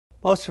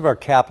Most of our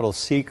capital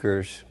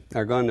seekers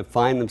are going to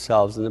find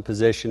themselves in the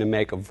position to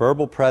make a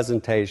verbal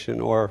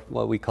presentation, or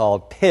what we call a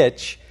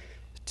pitch,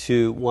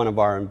 to one of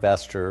our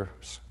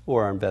investors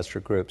or our investor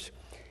groups.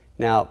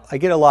 Now, I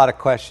get a lot of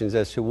questions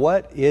as to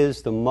what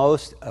is the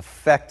most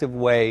effective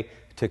way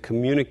to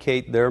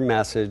communicate their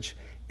message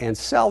and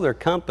sell their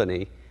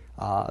company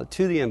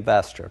to the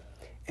investor.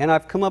 And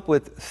I've come up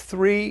with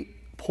 3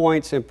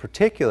 points in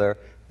particular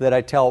that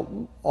I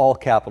tell all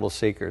capital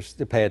seekers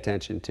to pay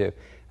attention to.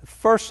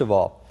 First of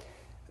all,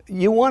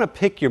 you want to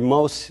pick your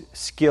most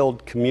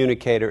skilled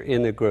communicator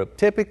in the group.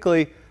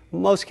 Typically,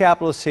 most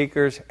capital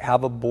seekers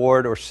have a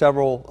board or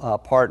several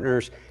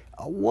partners.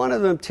 One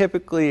of them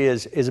typically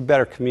is a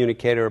better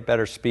communicator, a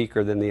better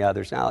speaker than the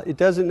others. Now, it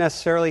doesn't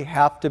necessarily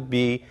have to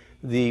be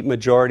the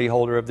majority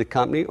holder of the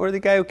company or the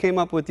guy who came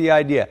up with the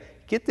idea.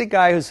 Get the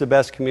guy who's the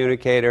best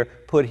communicator,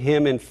 put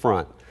him in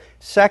front.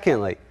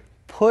 Secondly,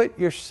 put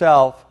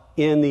yourself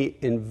in the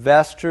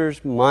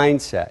investor's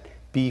mindset.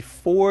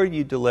 Before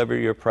you deliver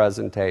your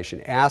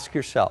presentation, ask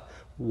yourself,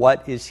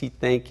 what is he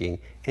thinking?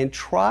 And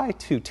try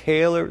to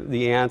tailor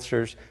the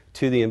answers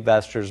to the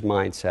investor's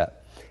mindset.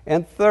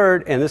 And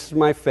third, and this is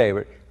my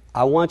favorite,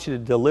 I want you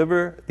to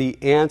deliver the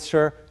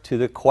answer to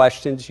the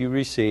questions you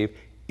receive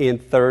in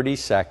 30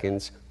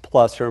 seconds,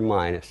 plus or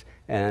minus.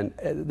 And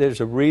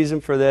there's a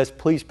reason for this.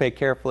 Please pay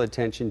careful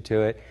attention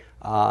to it.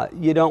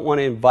 You don't want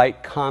to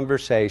invite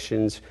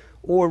conversations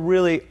or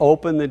really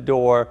open the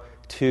door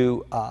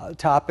to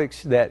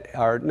topics that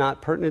are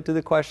not pertinent to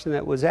the question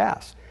that was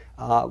asked.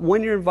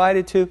 When you're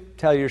invited to,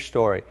 tell your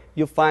story.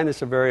 You'll find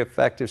this a very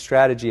effective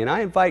strategy. And I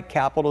invite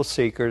capital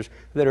seekers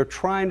that are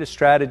trying to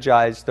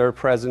strategize their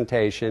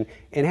presentation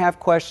and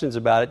have questions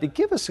about it to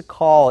give us a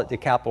call at the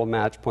Capital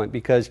MatchPoint,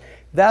 because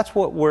that's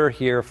what we're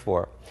here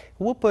for.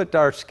 We'll put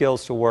our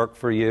skills to work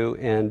for you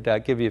and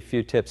give you a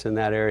few tips in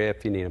that area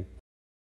if you need them.